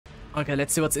Okay,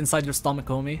 let's see what's inside your stomach,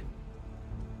 homie.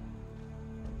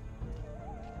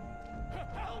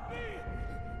 Help me!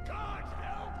 God,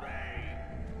 help me!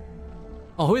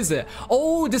 Oh, who is it?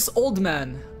 Oh, this old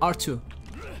man. R2.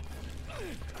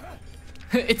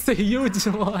 It's a huge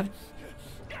one.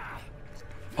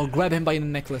 I'll grab him by the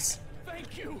necklace.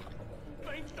 Thank you!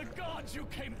 Thank the gods you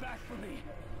came back for me!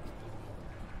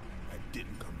 I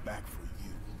didn't come back for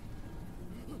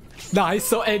you. Nice,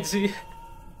 so edgy.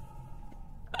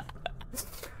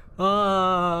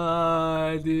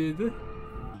 Ah, dude.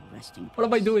 Resting What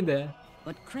am I place. doing there?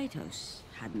 But Kratos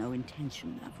had no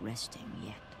intention of resting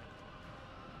yet.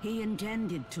 He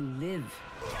intended to live,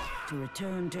 to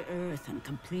return to Earth and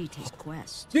complete his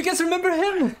quest. You guys remember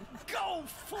him? Go,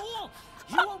 fool!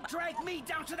 You won't drag me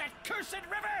down to that cursed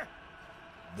river!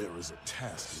 There is a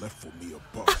task left for me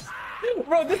above.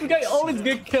 Bro, this guy always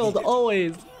get killed,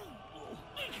 always.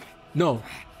 No.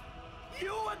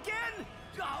 You again?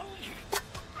 Oh.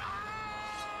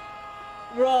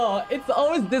 Bro, it's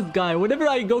always this guy. Whenever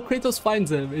I go, Kratos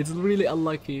finds him. It's really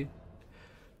unlucky.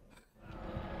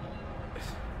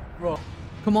 Bro.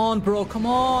 Come on, bro. Come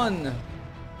on.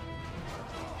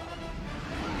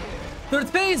 Third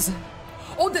phase.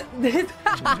 Oh, the hit.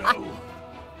 No!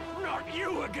 Not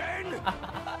you again!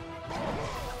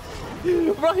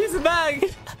 Bro, he's back.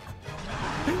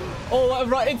 Oh,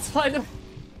 bro, it's fine.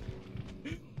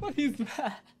 Bro, he's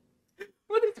back.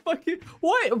 What is fucking...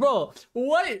 Why, bro?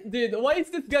 Why, dude? Why is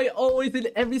this guy always in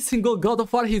every single God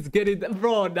of War he's getting...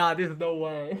 Bro, nah, there's no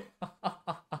way.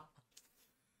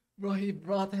 Bro, he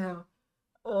brought him.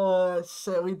 Oh,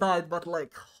 shit, we died, but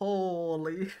like,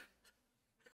 holy...